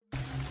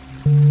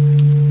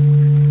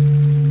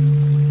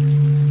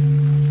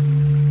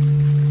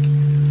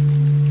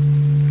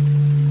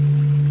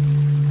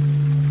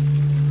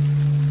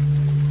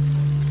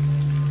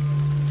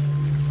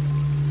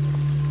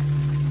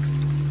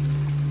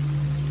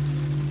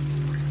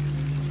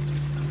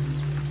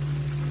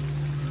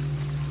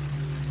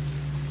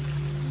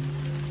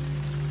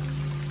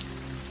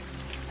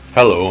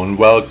Hello and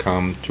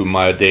welcome to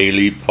my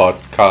daily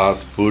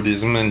podcast,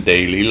 Buddhism and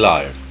Daily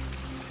Life.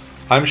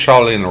 I'm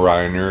Charlene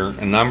Reiner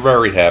and I'm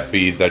very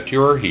happy that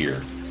you are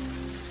here.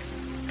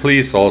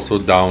 Please also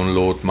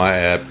download my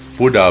app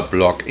Buddha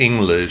Blog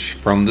English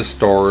from the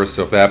stores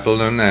of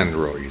Apple and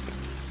Android.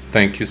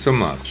 Thank you so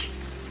much.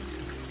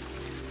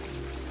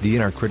 The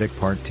Inner Critic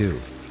Part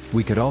 2.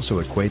 We could also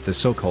equate the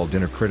so-called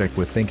inner critic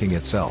with thinking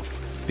itself,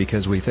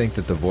 because we think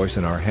that the voice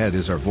in our head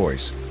is our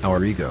voice,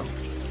 our ego.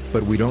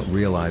 But we don't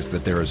realize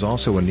that there is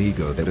also an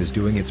ego that is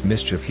doing its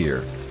mischief here,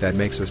 that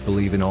makes us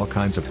believe in all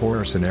kinds of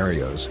horror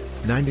scenarios,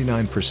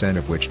 99%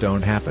 of which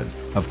don't happen,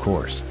 of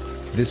course.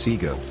 This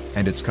ego,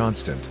 and its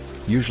constant,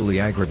 usually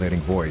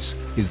aggravating voice,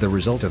 is the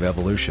result of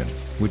evolution,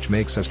 which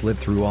makes us live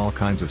through all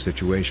kinds of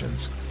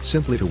situations,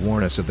 simply to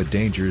warn us of the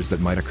dangers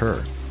that might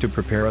occur, to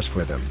prepare us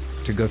for them,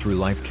 to go through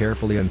life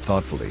carefully and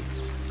thoughtfully.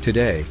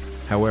 Today,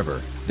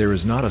 however, there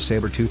is not a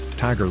saber-toothed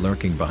tiger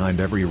lurking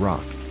behind every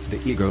rock.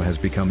 The ego has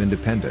become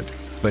independent,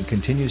 but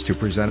continues to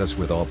present us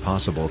with all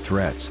possible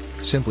threats,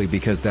 simply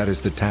because that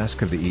is the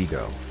task of the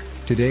ego.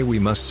 Today we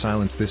must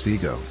silence this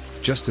ego,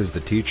 just as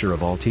the teacher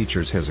of all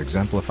teachers has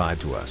exemplified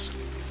to us.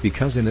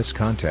 Because in this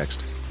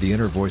context, the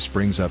inner voice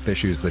brings up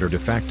issues that are de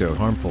facto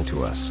harmful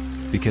to us,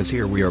 because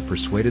here we are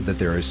persuaded that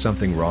there is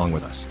something wrong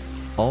with us.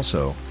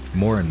 Also,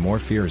 more and more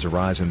fears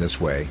arise in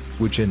this way,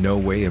 which in no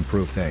way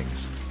improve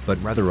things,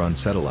 but rather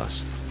unsettle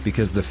us,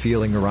 because the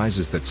feeling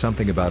arises that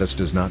something about us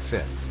does not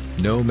fit.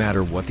 No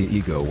matter what the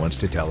ego wants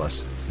to tell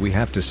us, we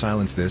have to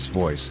silence this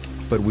voice,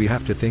 but we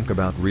have to think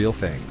about real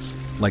things,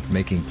 like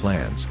making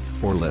plans,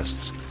 or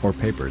lists, or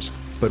papers,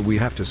 but we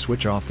have to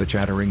switch off the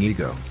chattering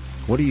ego.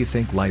 What do you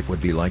think life would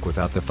be like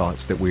without the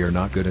thoughts that we are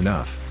not good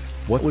enough?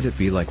 What would it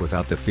be like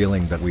without the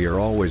feeling that we are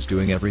always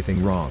doing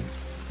everything wrong?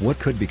 What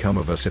could become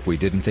of us if we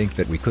didn't think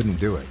that we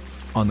couldn't do it?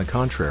 On the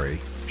contrary,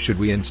 should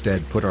we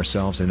instead put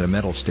ourselves in a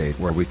mental state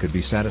where we could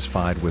be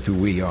satisfied with who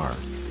we are,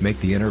 make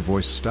the inner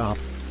voice stop?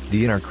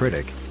 The inner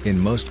critic, in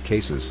most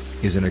cases,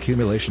 is an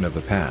accumulation of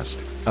the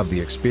past, of the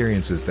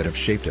experiences that have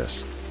shaped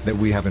us, that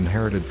we have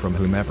inherited from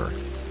whomever,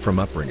 from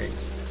upbringing,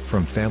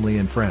 from family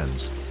and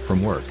friends,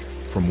 from work,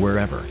 from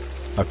wherever.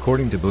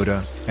 According to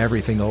Buddha,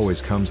 everything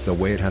always comes the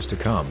way it has to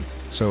come,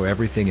 so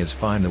everything is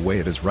fine the way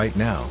it is right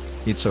now,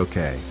 it's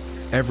okay.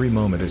 Every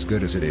moment is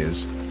good as it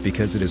is,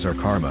 because it is our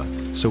karma,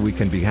 so we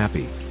can be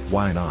happy,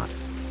 why not?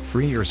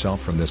 Free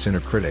yourself from this inner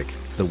critic,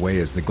 the way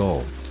is the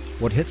goal.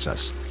 What hits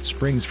us,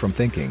 springs from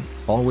thinking,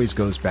 always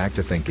goes back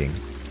to thinking.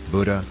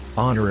 Buddha,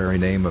 honorary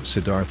name of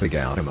Siddhartha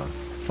Gautama,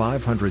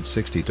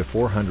 560 to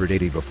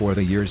 480 before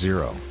the year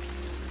 0.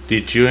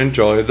 Did you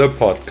enjoy the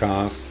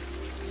podcast?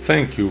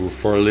 Thank you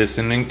for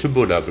listening to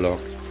Buddha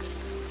Blog.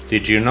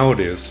 Did you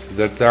notice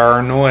that there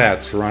are no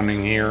ads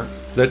running here?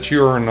 That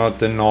you are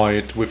not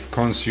annoyed with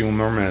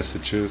consumer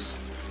messages?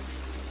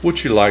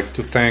 Would you like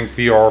to thank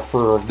the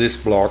author of this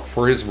blog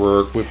for his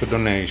work with a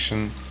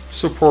donation?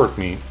 Support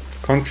me.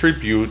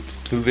 Contribute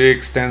to the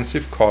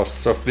extensive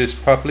costs of this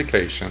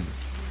publication.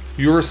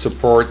 Your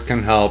support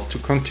can help to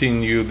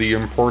continue the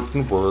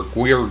important work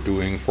we are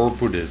doing for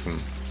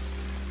Buddhism.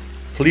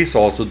 Please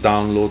also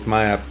download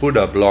my app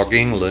Buddha Blog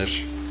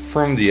English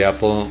from the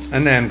Apple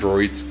and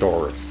Android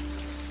stores.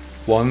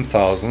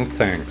 1000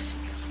 thanks.